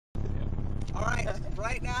Alright,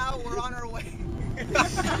 right now we're on our way.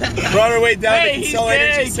 We're on our way down to Consol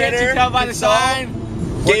Energy Center. Can't you tell by the sign?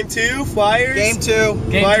 Game 2, Flyers. Game 2.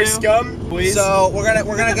 Flyers scum, boys. So we're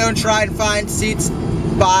gonna go and try and find seats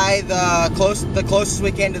by the closest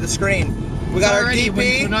we can to the screen. We got our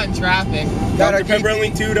DP. We're not in traffic. Dr. Pepper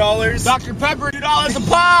only $2. Dr. Pepper $2 a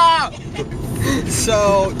pop.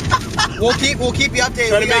 So we'll keep you updated.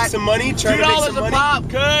 Trying to make some money. Trying to make some money. $2 a pop,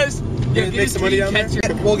 cuz. Make some money down there.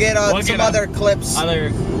 We'll get some other clips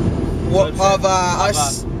of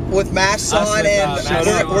us with masks on,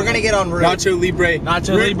 and we're gonna get on route. Nacho Libre.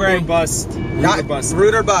 Nacho Libre. Or bust. Root or bust.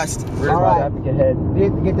 Root or bust. Alright.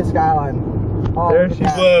 Get the skyline. Oh, there she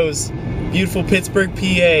blows. Beautiful Pittsburgh,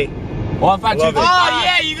 PA. Well, if I oh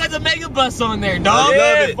yeah, you got the mega bus on there, dog.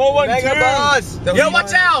 Yeah, 412. Mega bus. Yo,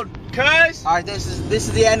 watch out, cuz. All right, this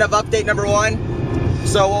is the end of update number 1.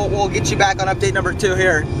 So we'll get you back on update number 2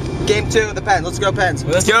 here. Game 2, the Pens. Let's go Pens.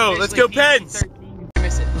 Let's go Pens.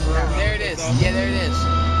 There it is. Yeah, there it is.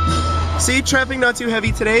 See, traffic not too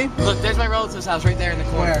heavy today. Look, there's my relative's house right there in the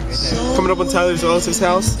corner. Right there. Coming up on Tyler's relative's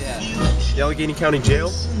house. Yeah. Allegheny County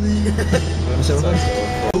Jail.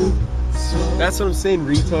 That's what I'm saying,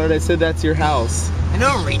 retard. I said that's your house. I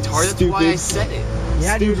know, retard. That's why I said it.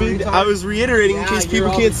 Yeah, stupid. I was reiterating in case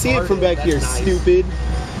people can't see it from back here. Nice. Stupid.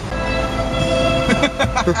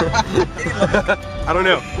 I don't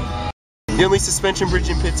know. The only suspension bridge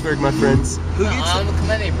in Pittsburgh, my friends. Who gets on the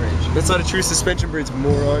malka-mania bridge? That's not a true suspension bridge,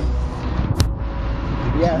 moron.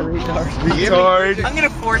 Yeah, retard. Retard. I'm gonna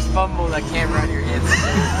force fumble that camera on your head.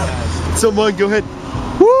 Someone go ahead.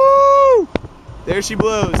 Woo! There she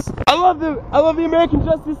blows. I love the American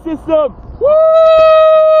justice system. Woo!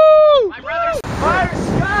 My brother's Flyers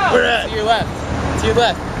scum! Where at? To your left. To your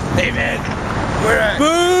left. Hey man. Where at?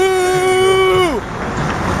 Boo!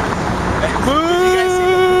 Boo!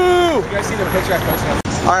 You guys see the picture I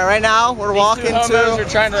posted? All right, right now we're walking We're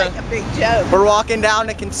trying to. We're walking down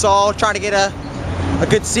to Consol, trying to get a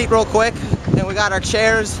good seat real quick. And we got our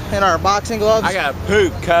chairs and our boxing gloves. I gotta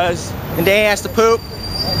poop, cuz. And Danny has to poop.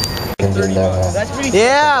 That's pretty.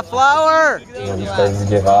 Yeah, Flower. When it starts to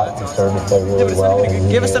get hot, it's starting to play really well.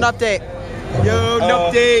 Give us an update. Yo,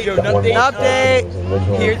 update. Yo, update.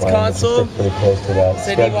 Here's Consol. Pretty close to that.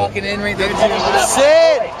 Sydney walking in right there.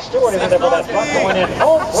 Sid.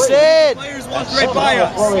 Sid. Players walked right by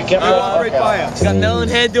us. Right by us. He's got melon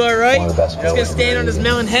head to our right. He's gonna stand on his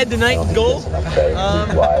melon head tonight and goal.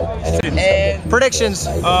 And predictions.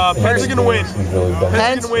 Pens are gonna win.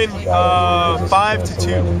 Pens are gonna win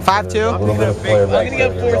 5-2. 5-2. I'm gonna go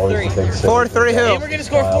 4-3. 4-3 who? And we're gonna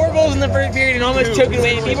score 4 goals in the first period and almost choke it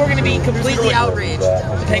away. And people are gonna be completely outraged.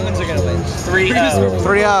 The Penguins are gonna win. 3-0.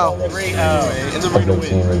 3-0. 3-0. And then we're gonna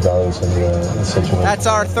win. That's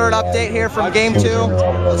our third update here from game 2.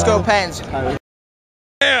 Let's go Pens.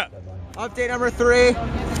 Yeah. Update number 3.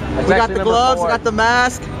 We got the gloves, we got the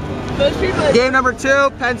mask. Game number 2,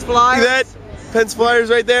 Pens Flyers. See that? Pens Flyers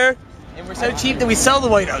right there. And we're so cheap that we sell the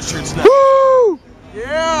White House shirts now. Woo!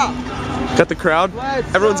 Yeah. Got the crowd.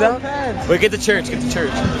 Everyone's out. Pens. Wait, get the church, get the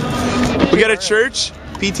church. We got a church,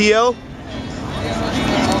 PTL.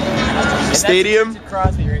 Stadium.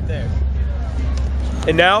 Crosby right there.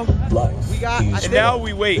 And now? Now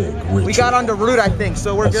we wait. We got on the route, I think,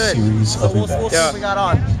 so we're good. So we'll see what we got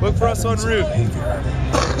on. Look for us en route.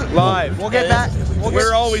 Live. We'll get back.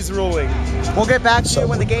 We're always rolling. We'll get back to you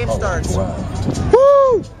when the game starts.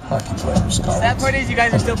 Woo! That part is you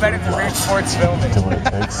guys are still better than Rich Sports filming.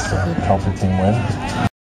 Help the team win.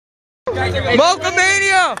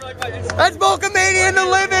 Malka-mania! That's Malka-mania in the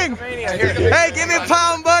living! Hey, give me a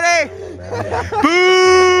pound, buddy!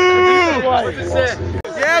 Boo!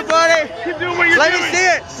 Yeah, buddy! Let me see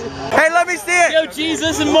it! Hey, let me see it! Yo,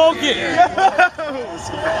 Jesus and Malkin! Yeah!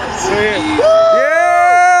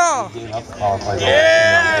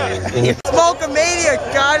 Yeah! It's Malka-mania,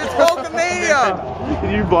 guys! It's Malka-mania!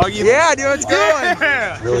 Can you vlog it? Yeah, dude, it's going!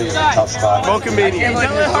 Yeah! Really tough spot. Malka-mania.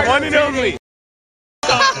 The one and only.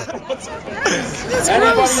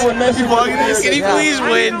 Can you please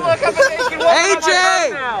win? AJ!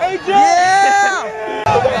 Yeah!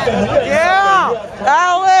 Yeah!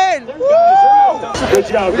 Alan! Woo! We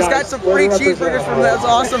just got some free cheeseburgers from that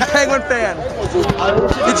awesome Penguin fan.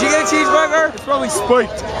 Did you get a cheeseburger? It's probably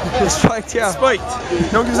spiked. It's spiked, yeah. Spiked.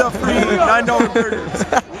 No one gives out free $9 burgers.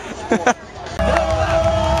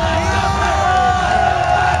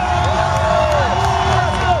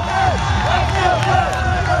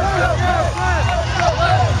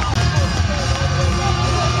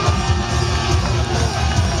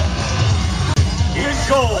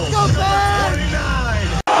 Let's go, Ben!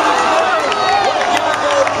 49!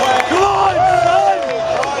 Come on, son!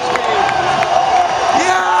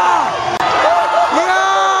 Yeah!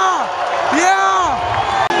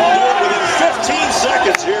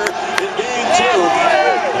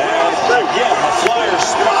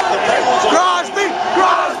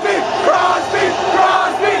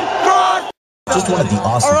 Just one of the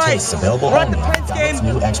awesome tastes available we're at the only. Pens game,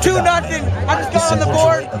 New extra 2-0. I just got on the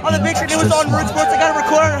board on the big screen. It was on Root Sports. I got to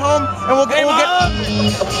record at home, and we'll get.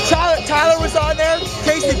 Tyler was on there.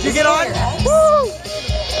 Casey, did you get on? Woo!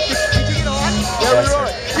 Did you get on? Yeah, we were.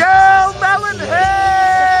 Yo, Melon Head!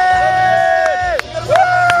 Woo!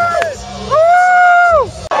 Woo!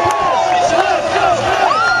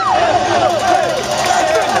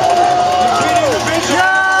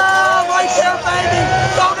 Yeah, right there, baby.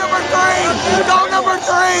 Go number 3. Go number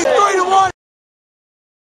 3. 3-1.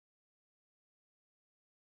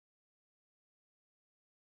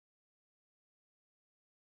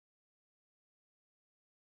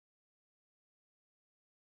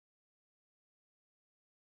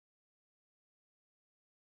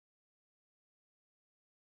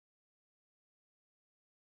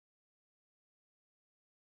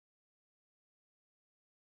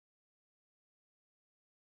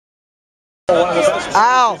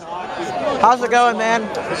 Ow! How's it going, man?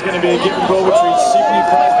 It's going to be a give and go between CP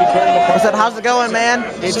Prize, be carrying the I said, how's it going, man?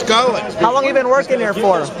 It's going. How long you been working here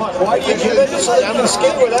for?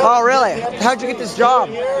 Oh, really? How'd you get this job?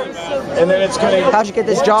 And then it's going to... How'd you get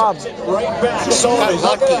this job? Right back. So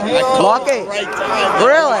lucky. Lucky?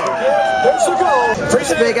 Really? There's the goal.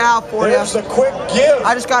 It's Big Al for you. There's a quick give.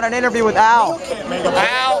 I just got an interview with Al.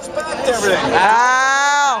 Al.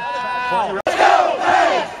 Al!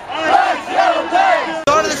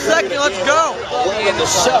 Go to the second, let's go! Yo,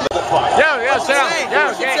 Sam.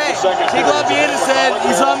 Yo, Big Love said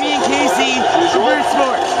he saw me and Casey for Root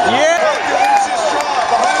Sports. Yeah!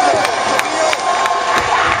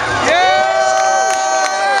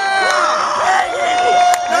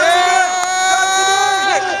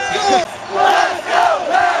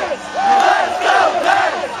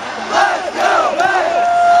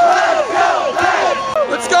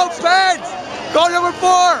 Let's go, Pens! Go number 4!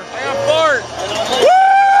 I got 4.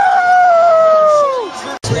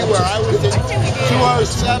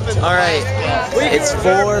 All right, it's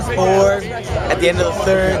 4-4 at the end of the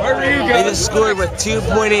third. They just scored with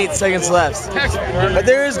 2.8 seconds left. But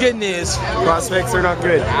there is good news. Prospects are not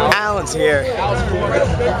good. Allen's here.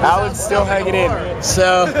 Alan's still hanging in.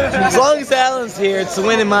 So, as long as Allen's here, it's a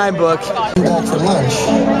win in my book. Back for lunch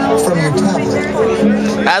from your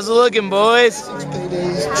tablet. How's it looking, boys?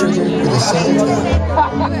 Paydays triggered with the same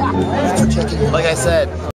time. For checking your Like I said.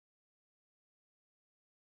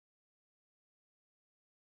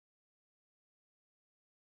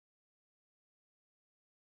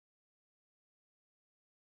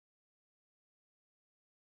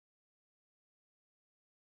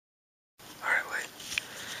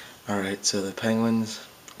 Alright, so the Penguins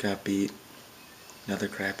got beat. Another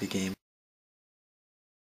crappy game.